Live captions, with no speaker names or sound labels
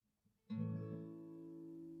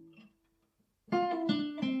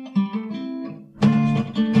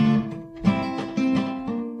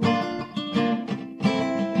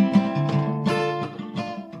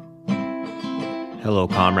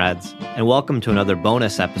comrades, and welcome to another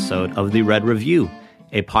bonus episode of the Red Review,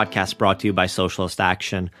 a podcast brought to you by Socialist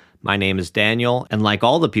Action. My name is Daniel, and like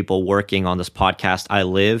all the people working on this podcast, I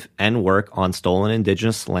live and work on stolen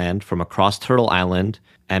Indigenous land from across Turtle Island.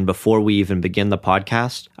 And before we even begin the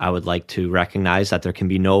podcast, I would like to recognize that there can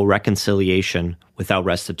be no reconciliation without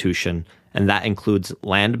restitution, and that includes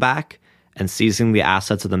land back and seizing the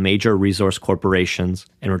assets of the major resource corporations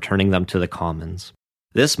and returning them to the commons.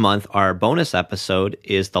 This month, our bonus episode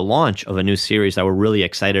is the launch of a new series that we're really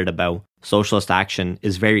excited about. Socialist Action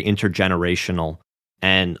is very intergenerational,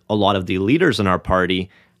 and a lot of the leaders in our party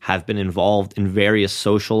have been involved in various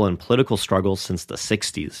social and political struggles since the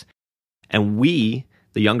 60s. And we,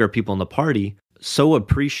 the younger people in the party, so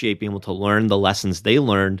appreciate being able to learn the lessons they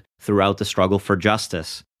learned throughout the struggle for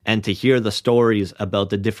justice, and to hear the stories about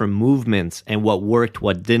the different movements and what worked,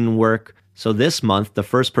 what didn't work. So this month, the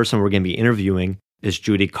first person we're going to be interviewing is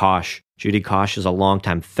Judy Koch. Judy Koch is a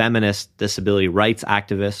longtime feminist, disability rights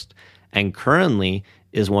activist, and currently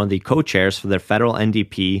is one of the co-chairs for the federal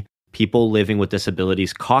NDP People Living with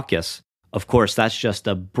Disabilities Caucus. Of course, that's just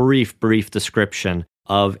a brief description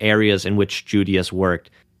of areas in which Judy has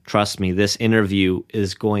worked. Trust me, this interview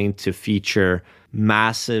is going to feature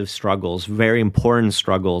massive struggles, very important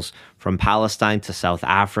struggles, from Palestine to South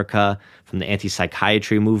Africa, from the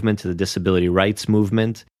anti-psychiatry movement to the disability rights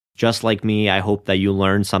movement. Just like me, I hope that you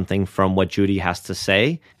learn something from what Judy has to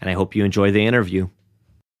say, and I hope you enjoy the interview.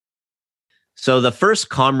 So the first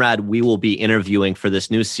comrade we will be interviewing for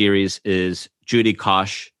this new series is Judy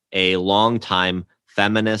Koch, a longtime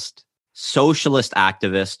feminist, socialist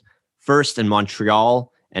activist, first in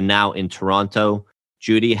Montreal and now in Toronto.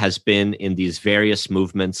 Judy has been in these various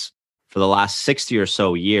movements for the last 60 or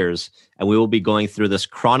so years, and we will be going through this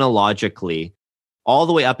chronologically all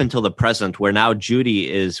the way up until the present, where now Judy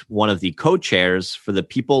is one of the co-chairs for the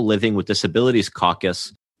People Living with Disabilities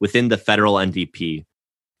Caucus within the federal NDP.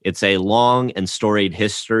 It's a long and storied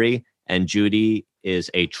history, and Judy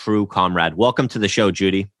is a true comrade. Welcome to the show,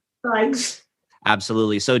 Judy. Thanks.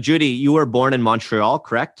 Absolutely. So, Judy, you were born in Montreal,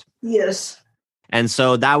 correct? Yes. And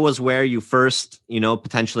so that was where you first,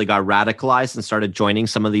 potentially got radicalized and started joining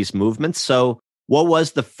some of these movements. So what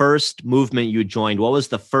was the first movement you joined? What was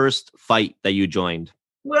the first fight that you joined?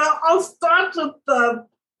 Well, I'll start with the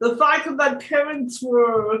fact that my parents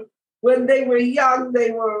were, when they were young,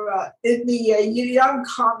 they were in the Young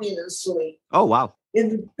Communist League. Oh, wow. In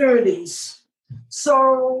the 30s.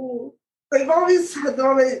 So they've always had,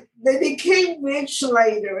 they became rich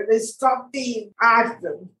later and they stopped being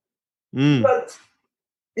active. But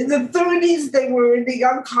in the 30s, they were in the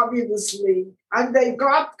Young Communist League, and they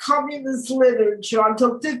got communist literature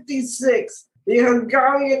until 56, the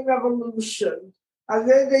Hungarian Revolution. And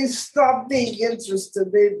then they stopped being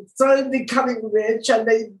interested. They started becoming rich, and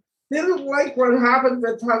they didn't like what happened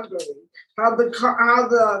with Hungary, how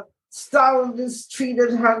the Stalinists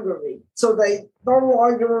treated Hungary. So they no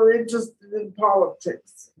longer were interested in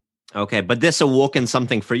politics. Okay, but this awoken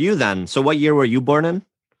something for you then. So what year were you born in?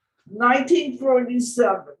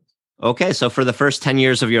 1947. Okay, so for the first 10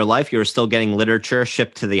 years of your life, you were still getting literature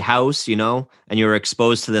shipped to the house, and you were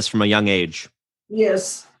exposed to this from a young age.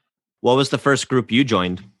 Yes. What was the first group you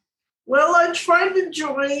joined? Well, I tried to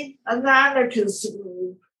join an anarchist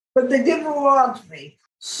group, but they didn't want me.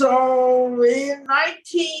 So in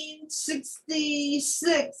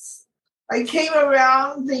 1966, I came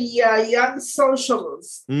around the Young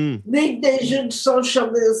Socialists, Ligue des Jeunes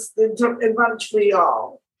Socialistes in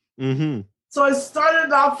Montreal. Mm-hmm. So I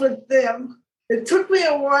started off with them. It took me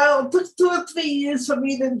a while. It took 2 or 3 years for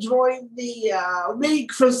me to join the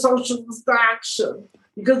League for Socialist Action,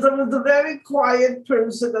 because I was a very quiet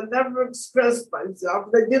person. I never expressed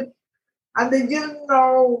myself. They didn't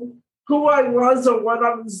know who I was or what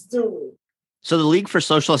I was doing. So the League for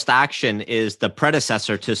Socialist Action is the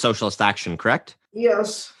predecessor to Socialist Action, correct?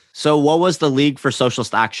 Yes. So what was the League for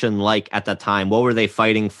Socialist Action like at that time? What were they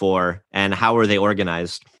fighting for, and how were they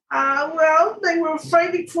organized? Well, they were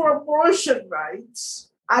fighting for abortion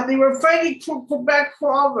rights, and they were fighting for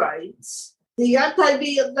Quebecois rights, the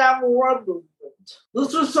anti-Vietnam War movement.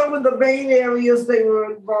 Those were some of the main areas they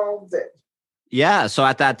were involved in. Yeah, so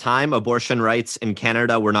at that time, abortion rights in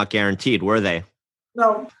Canada were not guaranteed, were they?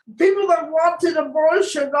 No. People that wanted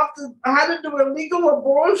abortion often had to do illegal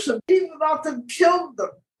abortion. People often killed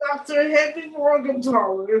them. Dr. Henry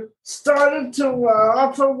Morgenthaler started to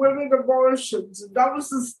offer women abortions. And that was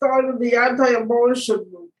the start of the anti-abortion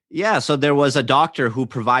movement. Yeah, so there was a doctor who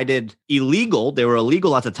provided they were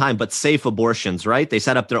illegal at the time, but safe abortions, right? They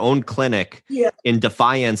set up their own clinic in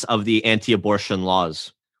defiance of the anti-abortion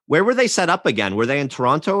laws. Where were they set up again? Were they in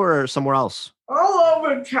Toronto or somewhere else? all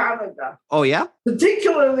over Canada. Oh, yeah?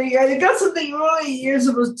 Particularly, I guess in the early years,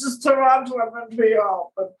 it was just Toronto and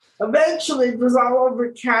Montreal, but eventually it was all over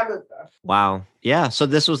Canada. Wow. Yeah. So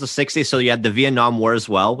this was the 60s. So you had the Vietnam War as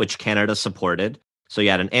well, which Canada supported. So you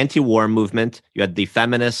had an anti-war movement. You had the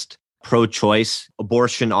feminist, pro-choice,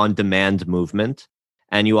 abortion on demand movement.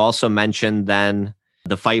 And you also mentioned then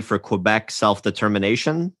the fight for Quebec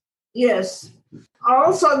self-determination. Yes.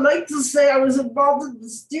 Also, I'd like to say I was involved in the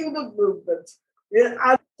student movement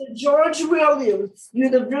at the George Williams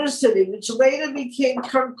University, which later became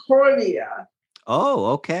Concordia. Oh,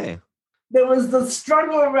 okay. There was the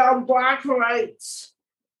struggle around Black rights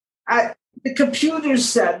at the computer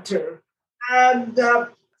center. And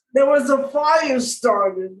there was a fire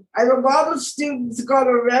started, and a lot of students got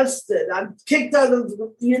arrested and kicked out of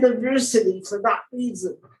the university for that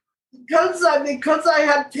reason. Because I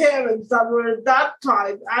had parents that were at that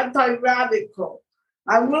time anti-radical,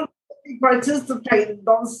 I wouldn't participate in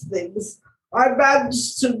those things. I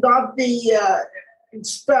managed to not be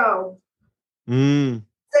expelled,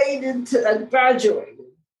 stayed into and graduated.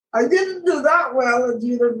 I didn't do that well at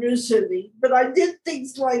university, but I did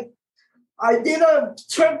things like I did a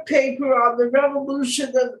term paper on the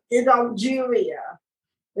revolution in Algeria,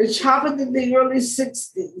 which happened in the early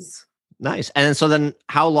 60s. Nice. And so then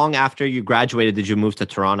how long after you graduated did you move to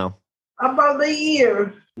Toronto? About a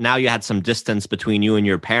year. Now you had some distance between you and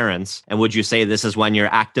your parents. And would you say this is when your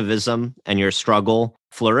activism and your struggle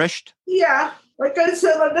flourished? Yeah. Like I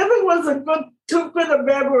said, I never was too good a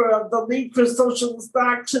member of the League for Socialist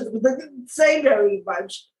Action because they didn't say very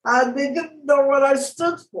much. And they didn't know what I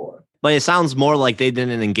stood for. But it sounds more like they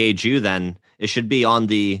didn't engage you then. It should be on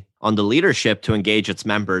the leadership to engage its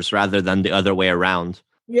members rather than the other way around.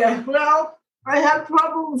 Yeah, well, I had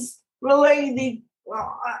problems relating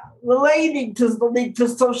to the League for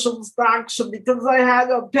Socialist Action because I had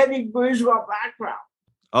a petty bourgeois background.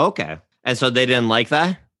 Okay. And so they didn't like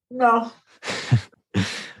that? No.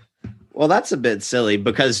 Well, that's a bit silly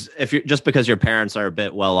because just because your parents are a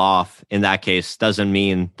bit well off in that case doesn't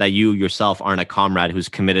mean that you yourself aren't a comrade who's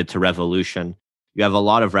committed to revolution. You have a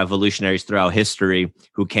lot of revolutionaries throughout history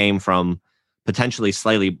who came from potentially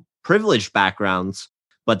slightly privileged backgrounds,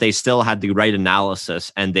 but they still had the right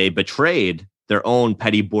analysis and they betrayed their own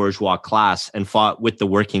petty bourgeois class and fought with the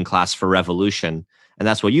working class for revolution. And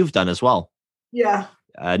that's what you've done as well. Yeah.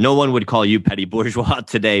 No one would call you petty bourgeois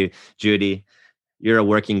today, Judy. You're a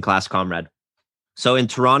working class comrade. So in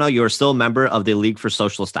Toronto, you're still a member of the League for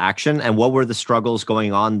Socialist Action. And what were the struggles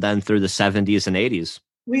going on then through the 70s and 80s?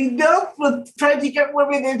 We dealt with trying to get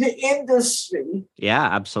women into industry. Yeah,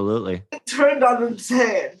 absolutely. It turned on its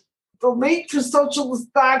head. The League for Socialist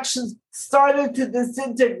Action started to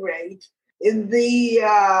disintegrate in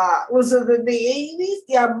was it in the 80s?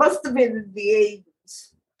 Yeah, it must have been in the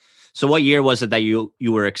 80s. So what year was it that you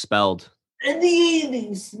were expelled? In the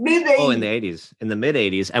 80s, mid-80s. Oh, in the 80s, in the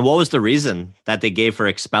mid-80s. And what was the reason that they gave for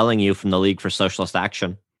expelling you from the League for Socialist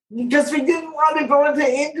Action? Because we didn't want to go into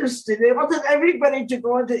industry. They wanted everybody to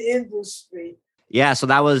go into industry. Yeah, so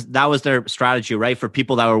that was their strategy, right? For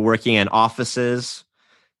people that were working in offices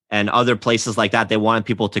and other places like that, they wanted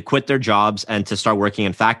people to quit their jobs and to start working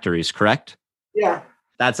in factories, correct? Yeah.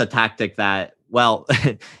 That's a tactic that, well,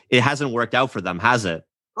 it hasn't worked out for them, has it?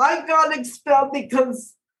 I got expelled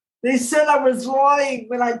because they said I was lying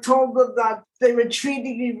when I told them that they were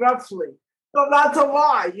treating me roughly. So that's a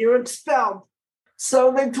lie. You're expelled.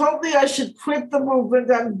 So they told me I should quit the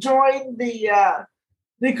movement and join the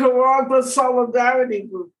Nicaragua Solidarity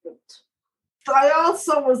Movement. I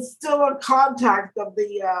also was still in contact of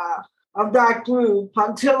that group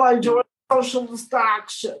until I joined Socialist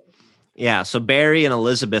Action. Yeah, so Barry and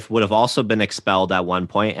Elizabeth would have also been expelled at one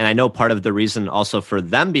point. And I know part of the reason also for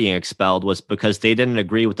them being expelled was because they didn't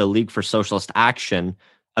agree with the League for Socialist Action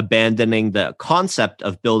abandoning the concept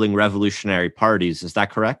of building revolutionary parties. Is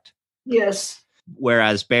that correct? Yes.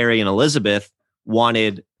 Whereas Barry and Elizabeth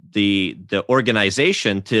wanted the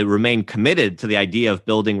organization to remain committed to the idea of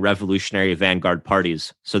building revolutionary vanguard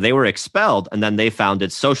parties. So they were expelled and then they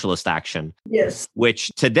founded Socialist Action. Yes. Which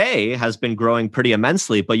today has been growing pretty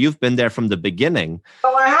immensely, but you've been there from the beginning.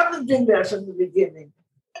 No, I haven't been there from the beginning.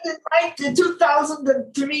 In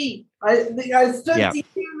 2003, I spent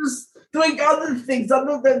years doing other things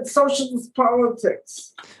other than socialist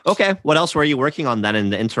politics. Okay. What else were you working on then in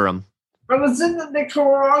the interim? I was in the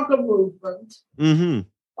Nicaragua movement. Mm-hmm.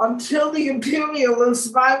 Until the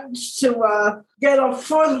imperialists managed to get a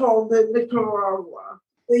foothold in Nicaragua.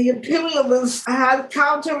 The imperialists had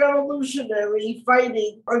counter-revolutionary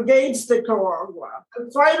fighting against Nicaragua.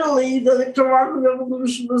 And finally, the Nicaraguan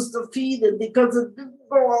revolution was defeated because it didn't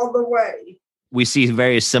go all the way. We see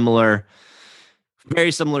very similar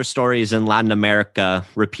Very similar stories in Latin America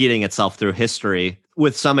repeating itself through history.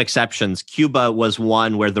 With some exceptions, Cuba was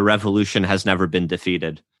one where the revolution has never been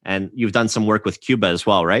defeated. And you've done some work with Cuba as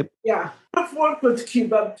well, right? Yeah, I've worked with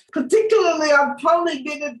Cuba. Particularly, I've probably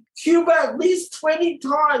been in Cuba at least 20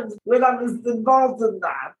 times when I was involved in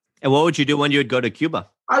that. And what would you do when you would go to Cuba?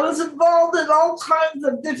 I was involved in all kinds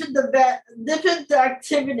of different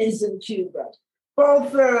activities in Cuba,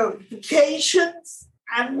 both vacations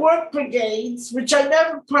and work brigades, which I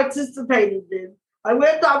never participated in. I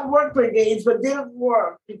went on work brigades, but didn't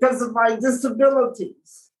work because of my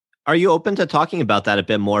disabilities. Are you open to talking about that a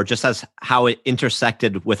bit more, just as how it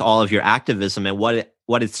intersected with all of your activism and what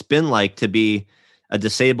it's been like to be a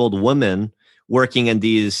disabled woman working in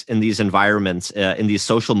these environments, in these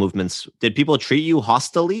social movements? Did people treat you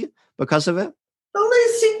hostilely because of it? Well, they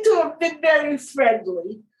seem to have been very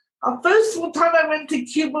friendly. First time I went to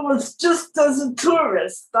Cuba was just as a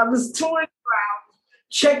tourist. I was touring around,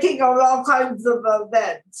 checking out all kinds of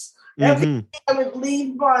events. Every day I would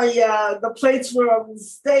leave the place where I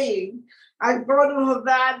was staying. I'd go to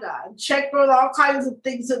Havana and check out all kinds of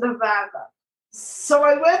things in Havana. So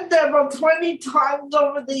I went there about 20 times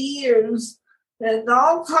over the years, and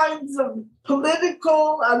all kinds of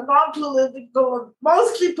political and non-political,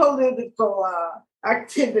 mostly political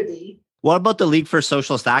activity. What about the League for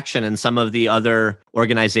Socialist Action and some of the other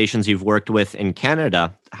organizations you've worked with in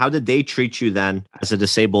Canada? How did they treat you then as a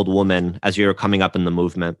disabled woman as you were coming up in the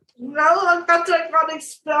movement? Well, after I got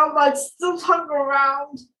expelled, I still hung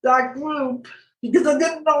around that group because I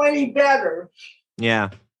didn't know any better.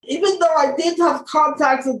 Yeah. Even though I did have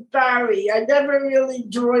contacts with Barry, I never really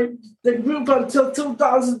joined the group until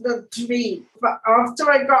 2003. But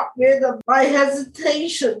after I got rid of my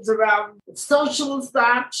hesitations around socialist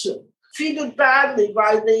action, treated badly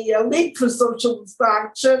by the League for Socialist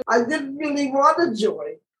Action, I didn't really want to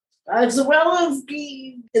join. As well as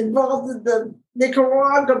being involved in the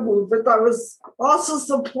Nicaragua movement, I was also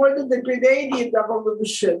supporting the Grenadian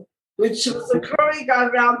Revolution, which was occurring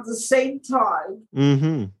around the same time.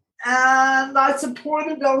 Mm-hmm. And I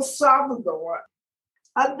supported El Salvador.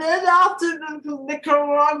 And then after the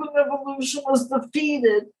Nicaraguan Revolution was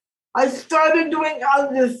defeated, I started doing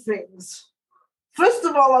other things. First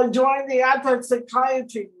of all, I joined the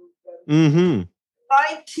anti-psychiatry movement.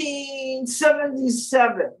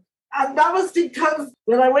 1977. And that was because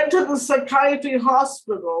when I went to the psychiatry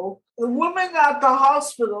hospital, the woman at the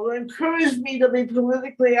hospital encouraged me to be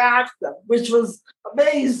politically active, which was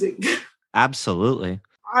amazing. Absolutely.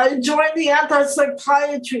 I joined the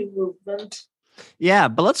anti-psychiatry movement. Yeah,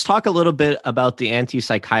 but let's talk a little bit about the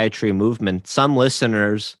anti-psychiatry movement. Some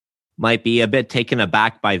listeners might be a bit taken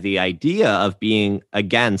aback by the idea of being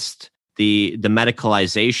against the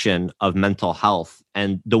medicalization of mental health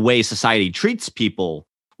and the way society treats people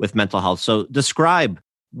with mental health. So describe,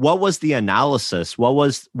 what was the analysis? What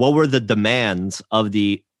were the demands of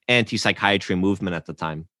the anti-psychiatry movement at the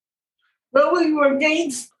time? Well, we were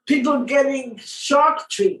against people getting shock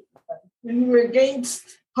treatment. We were against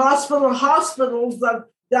hospitals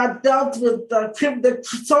that dealt with the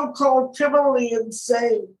so-called criminally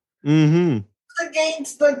insane.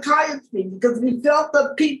 Against psychiatry, because we felt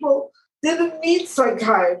that people didn't need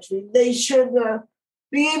psychiatry. They should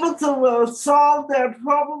be able to solve their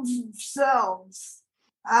problems themselves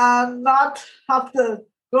and not have to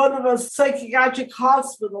go to a psychiatric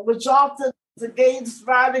hospital, which often is against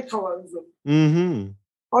radicalism.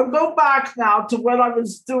 I'll go back now to what I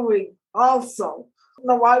was doing also.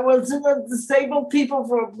 I was in the Disabled People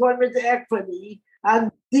for Employment Equity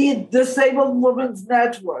and the Disabled Women's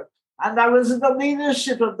Network, and I was in the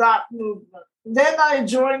leadership of that movement. Then I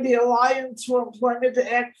joined the Alliance for Employment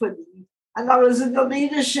Equity, and I was in the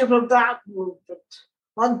leadership of that movement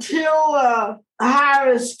until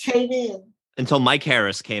Harris came in. Until Mike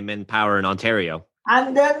Harris came in power in Ontario.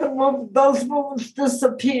 And then those movements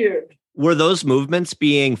disappeared. Were those movements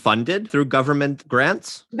being funded through government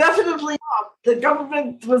grants? Definitely not. The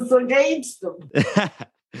government was against them.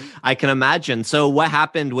 I can imagine. So what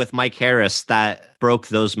happened with Mike Harris that broke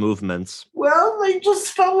those movements? Well, they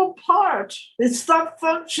just fell apart. They stopped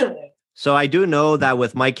functioning. So I do know that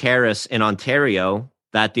with Mike Harris in Ontario,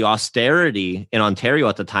 that the austerity in Ontario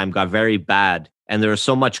at the time got very bad. And there were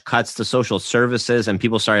so much cuts to social services and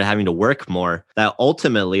people started having to work more that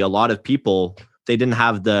ultimately a lot of people, they didn't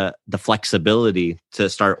have the flexibility to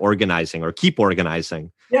start organizing or keep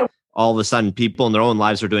organizing. Yeah. All of a sudden, people in their own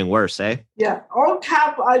lives are doing worse, eh? Yeah.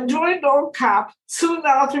 OCAP, I joined OCAP soon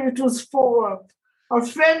after it was formed. A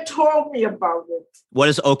friend told me about it. What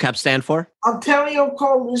does OCAP stand for? Ontario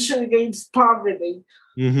Coalition Against Poverty.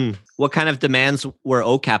 What kind of demands were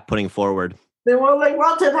OCAP putting forward? They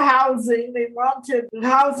wanted housing. They wanted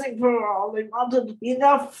housing for all. They wanted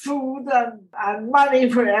enough food and money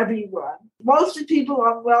for everyone. Mostly people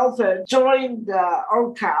on welfare joined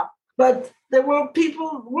OCAP, but there were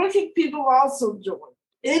working people also joined.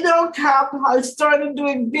 In OCAP, I started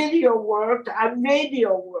doing video work and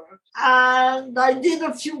radio work. And I did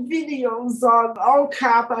a few videos on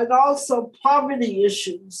OCAP and also poverty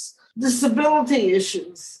issues, disability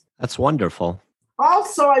issues. That's wonderful.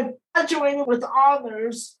 Also, I graduated with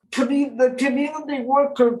honors, the community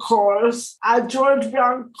worker course at George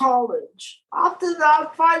Brown College. After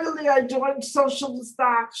that, finally, I joined Socialist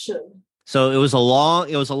Action. So it was a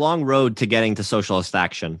long road to getting to Socialist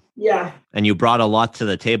Action. Yeah. And you brought a lot to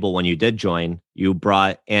the table when you did join. You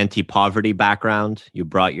brought anti-poverty background. You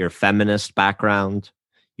brought your feminist background.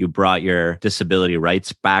 You brought your disability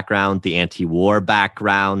rights background, the anti-war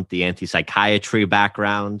background, the anti-psychiatry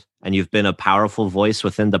background. And you've been a powerful voice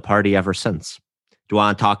within the party ever since. Do you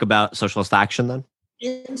want to talk about Socialist Action then?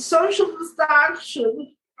 In Socialist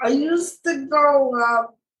Action, I used to go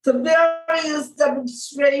to various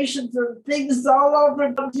demonstrations and things all over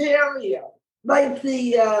Ontario, like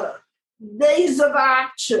the Days of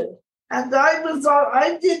Action. And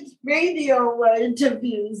I did radio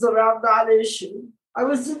interviews around that issue. I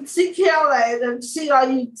was in CKLA and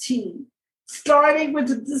CIUT, starting with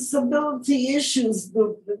the disability issues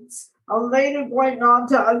movements and later going on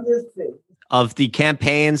to other things. Of the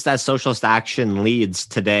campaigns that Socialist Action leads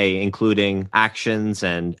today, including actions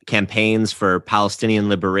and campaigns for Palestinian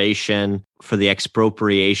liberation, for the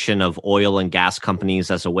expropriation of oil and gas companies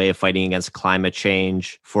as a way of fighting against climate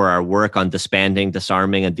change, for our work on disbanding,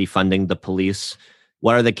 disarming, and defunding the police,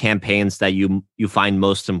 what are the campaigns that you find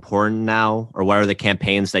most important now? Or what are the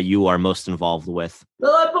campaigns that you are most involved with?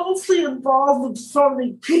 Well, I'm mostly involved with so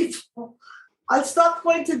many people. I stopped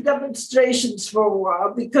going to demonstrations for a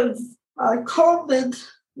while because COVID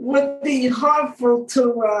would be harmful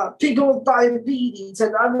to people with diabetes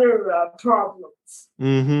and other problems.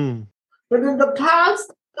 Mm-hmm. But in the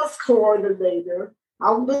past, I was coordinator,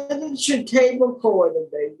 a literature table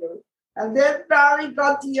coordinator. And then Barry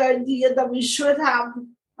got the idea that we should have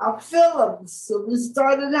films. So we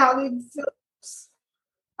started having films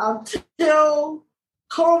until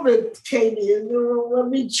COVID came in, when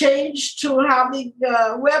we changed to having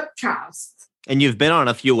webcasts. And you've been on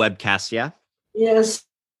a few webcasts, yeah? Yes.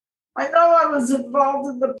 I know I was involved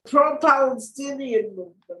in the pro-Palestinian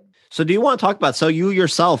movement. So do you want to talk about, so you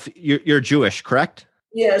yourself, you're Jewish, correct?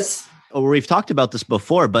 Yes. We've talked about this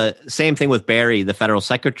before, but same thing with Barry, the federal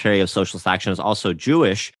secretary of Socialist Action, is also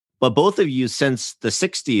Jewish. But both of you, since the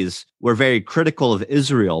 60s, were very critical of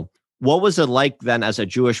Israel. What was it like then as a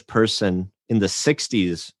Jewish person in the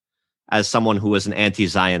 60s as someone who was an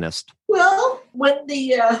anti-Zionist? Well, when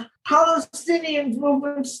the Palestinian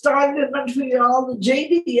movement started in Montreal, the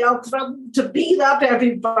JDL threatened to beat up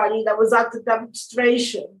everybody that was at the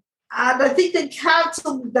demonstration. And I think they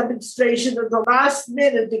canceled the demonstration at the last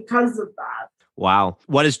minute because of that. Wow.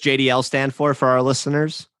 What does JDL stand for our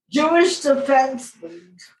listeners? Jewish Defense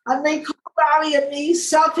League. And they called Ali and me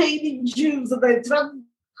self-hating Jews, and they threatened,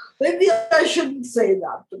 maybe I shouldn't say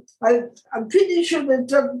that, but I'm pretty sure they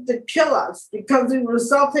threatened to kill us because we were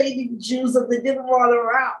self-hating Jews and they didn't want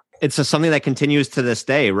around. It's something that continues to this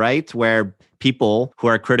day, right? Where people who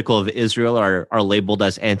are critical of Israel are labeled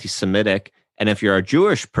as anti-Semitic. And if you're a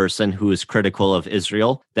Jewish person who is critical of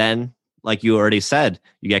Israel, then, like you already said,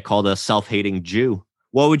 you get called a self-hating Jew.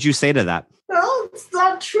 What would you say to that? Well, it's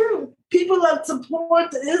not true. People that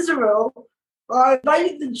support Israel are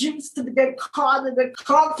inviting the Jews to get caught in a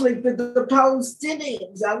conflict with the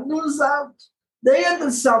Palestinians and lose out. They are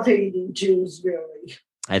the self-hating Jews, really.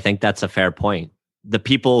 I think that's a fair point. The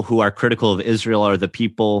people who are critical of Israel are the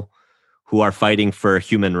people who are fighting for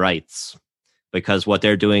human rights, because what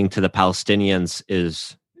they're doing to the Palestinians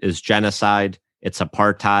is genocide, it's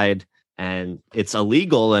apartheid, and it's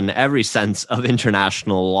illegal in every sense of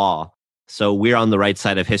international law. So we're on the right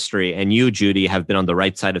side of history, and you, Judy, have been on the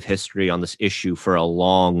right side of history on this issue for a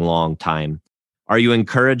long, long time. Are you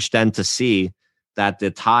encouraged then to see that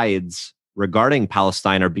the tides regarding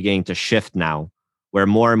Palestine are beginning to shift now, where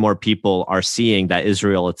more and more people are seeing that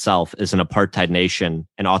Israel itself is an apartheid nation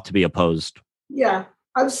and ought to be opposed? Yeah,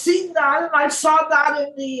 I've seen that, and I saw that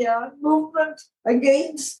in the movement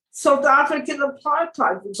against South African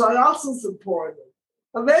apartheid, which I also supported.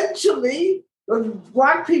 Eventually, the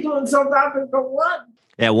Black people in South Africa won.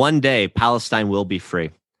 Yeah, one day, Palestine will be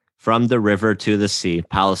free. From the river to the sea,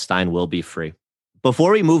 Palestine will be free.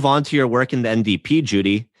 Before we move on to your work in the NDP,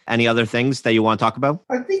 Judy, any other things that you want to talk about?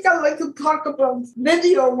 I think I'd like to talk about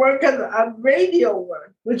video work and radio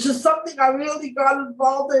work, which is something I really got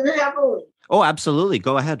involved in heavily. Oh, absolutely.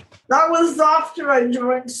 Go ahead. That was after I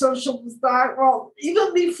joined Socialist Action. Well,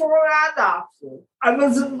 even before and after. I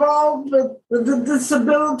was involved with the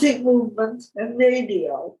disability movement and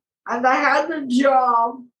radio. And I had a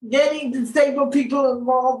job getting disabled people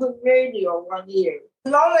involved in radio 1 year.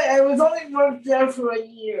 I was only worked there for a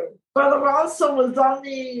year. But I also was on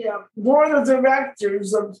the board of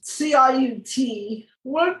directors of CIUT,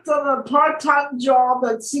 worked on a part-time job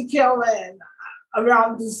at CKLN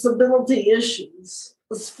around disability issues.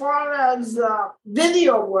 As far as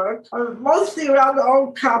video work, mostly around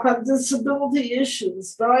OCAP and disability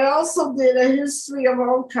issues, but I also did a history of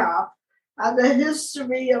OCAP and a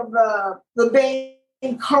history of the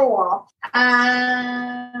Bain Co-op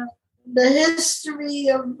and the history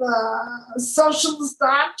of Socialist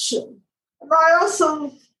Action. And I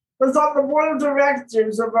also was on the board of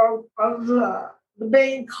directors of the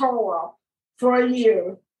Bain Co-op for a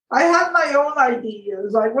year. I had my own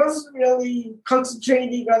ideas. I wasn't really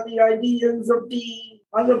concentrating on the ideas of being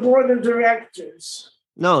on the board of directors.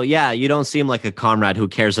 No, yeah, you don't seem like a comrade who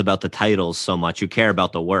cares about the titles so much. You care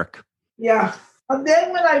about the work. Yeah. And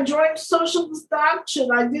then when I joined Socialist Action,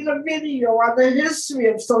 I did a video on the history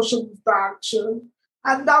of Socialist Action.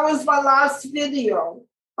 And that was my last video.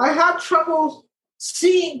 I had trouble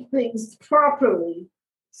seeing things properly.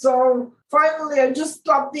 So finally, I just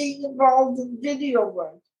stopped being involved in video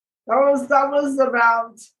work. That was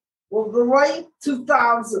around the late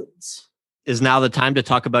 2000s. Is now the time to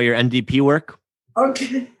talk about your NDP work?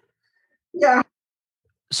 Okay. Yeah.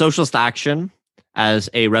 Socialist Action, as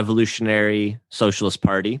a revolutionary socialist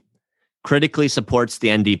party, critically supports the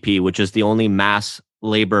NDP, which is the only mass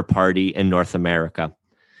labor party in North America.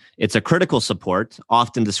 It's a critical support,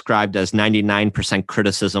 often described as 99%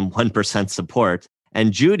 criticism, 1% support.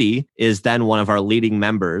 And Judy is then one of our leading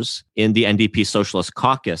members in the NDP Socialist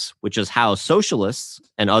Caucus, which is how socialists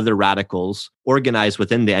and other radicals organize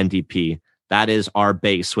within the NDP. That is our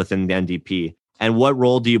base within the NDP. And what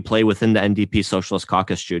role do you play within the NDP Socialist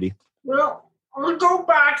Caucus, Judy? Well, I'll go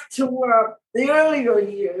back to the earlier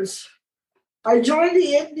years. I joined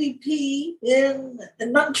the NDP in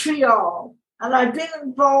Montreal, and I've been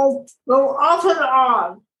involved, off and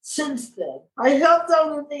on since then. I helped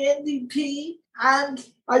out in the NDP, and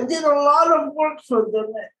I did a lot of work for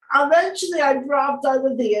them. Eventually, I dropped out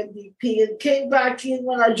of the NDP and came back in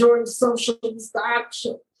when I joined Socialist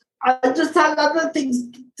Action. I just had other things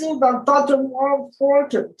to do that I thought were more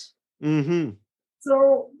important. Mm-hmm.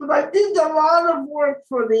 But I did a lot of work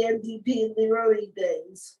for the NDP in the early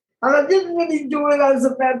days. And I didn't really do it as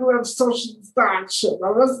a member of Socialist Action.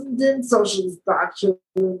 I wasn't in Socialist Action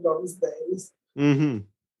in those days. Mm-hmm.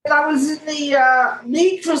 When I was in the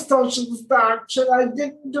League for Socialist Action, I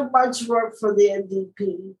didn't do much work for the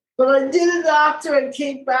NDP. But I did it after I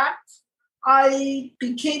came back. I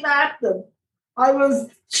became active. I was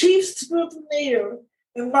chief scrutineer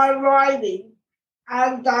in my riding,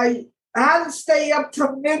 and I had to stay up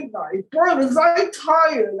till midnight. Boy, was I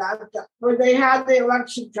tired at that when they had the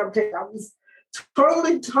election campaign. I was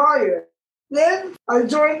totally tired. Then I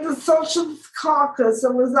joined the Socialist Caucus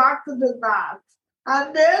and was active in that.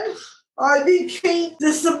 And then I became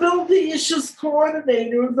Disability Issues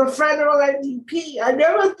Coordinator of the federal NDP. I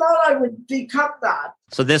never thought I would become that.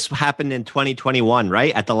 So this happened in 2021,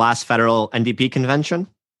 right? At the last federal NDP convention?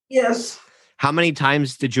 Yes. How many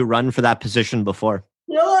times did you run for that position before?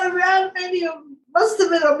 I ran must have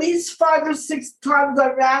been at least 5 or 6 times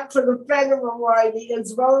I ran for the federal riding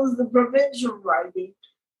as well as the provincial riding.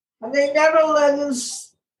 And they never let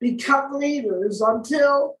us become leaders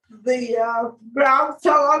until the ground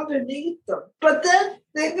fell underneath them. But then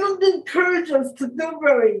they didn't encourage us to do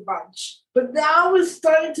very much. But now we're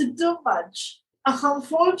starting to do much.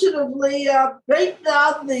 Unfortunately, right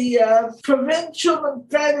now the provincial and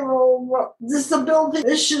federal disability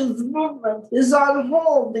issues movement is on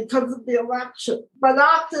hold because of the election. But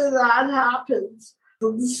after that happens,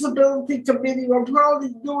 the Disability Committee will probably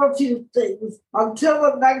do a few things until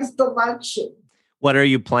the next election. What are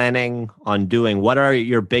you planning on doing? What are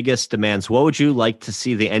your biggest demands? What would you like to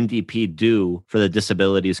see the NDP do for the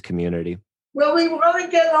disabilities community? Well, we want to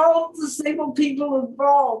get all disabled people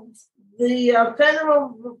involved. The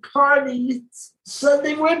federal party said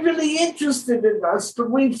they weren't really interested in us,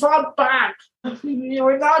 but we fought back.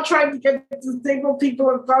 We're now trying to get disabled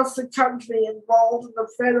people across the country involved in the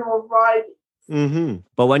federal riding. Mm-hmm.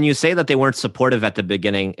 But when you say that they weren't supportive at the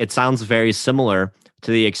beginning, it sounds very similar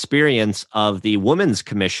to the experience of the Women's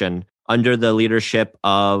Commission under the leadership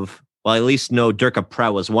of, at least Dirka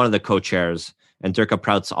Prout was one of the co-chairs, and Dirka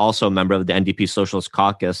Prout's also a member of the NDP Socialist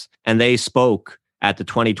Caucus, and they spoke at the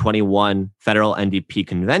 2021 federal NDP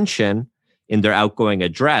convention in their outgoing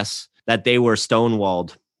address that they were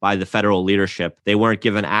stonewalled by the federal leadership. They weren't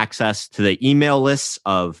given access to the email lists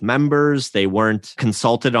of members. They weren't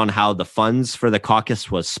consulted on how the funds for the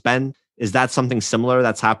caucus was spent. Is that something similar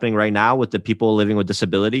that's happening right now with the People Living with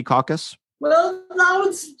Disability Caucus? Well, now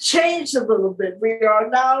it's changed a little bit. We are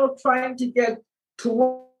now trying to get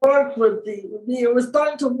to work with we're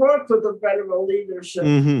starting to work with the federal leadership.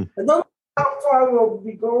 I don't know how far we'll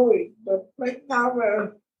be going, but right now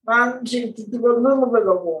we're managing to do a little bit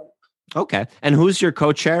of work. Okay. And who's your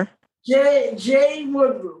co-chair? Jay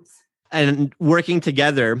Woodruff. And working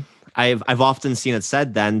together, I've often seen it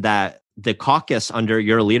said then that the caucus under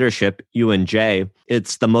your leadership, you and Jay,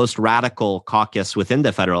 it's the most radical caucus within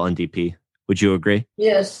the federal NDP. Would you agree?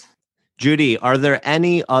 Yes. Judy, are there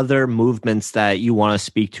any other movements that you want to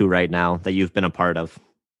speak to right now that you've been a part of?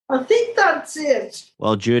 I think that's it.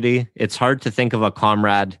 Well, Judy, it's hard to think of a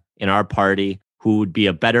comrade in our party who would be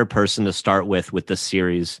a better person to start with this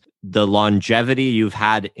series. The longevity you've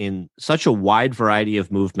had in such a wide variety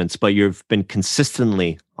of movements, but you've been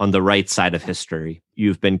consistently on the right side of history.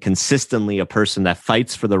 You've been consistently a person that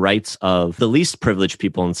fights for the rights of the least privileged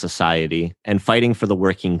people in society and fighting for the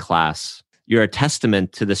working class. You're a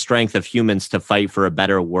testament to the strength of humans to fight for a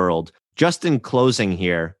better world. Just in closing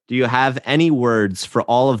here, do you have any words for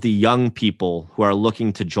all of the young people who are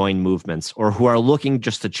looking to join movements or who are looking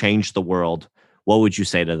just to change the world? What would you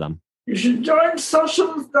say to them? You should join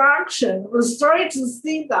socialist action. We're starting to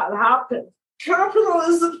see that happen.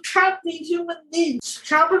 Capitalism can't meet human needs.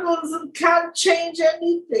 Capitalism can't change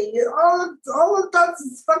anything. All it does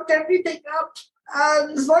is fuck everything up.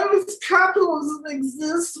 And as long as capitalism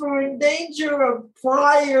exists, we're in danger of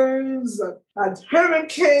fires and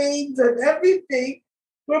hurricanes and everything,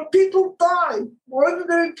 where people die.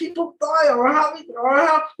 Ordinary people die or have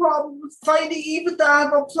problems fighting even to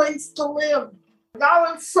have a place to live.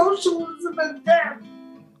 Now it's socialism and death.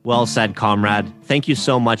 Well said, comrade. Thank you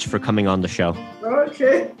so much for coming on the show.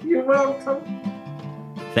 Okay, you're welcome.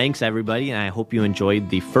 Thanks, everybody, and I hope you enjoyed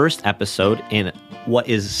the first episode in what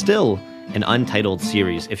is still an untitled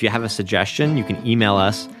series. If you have a suggestion, you can email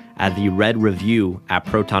us at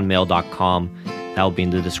theredreview@protonmail.com. That will be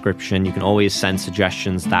in the description. You can always send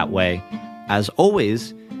suggestions that way. As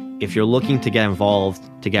always, if you're looking to get involved,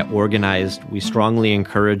 to get organized, we strongly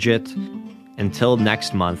encourage it. Until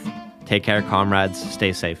next month, take care, comrades.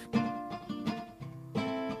 Stay safe.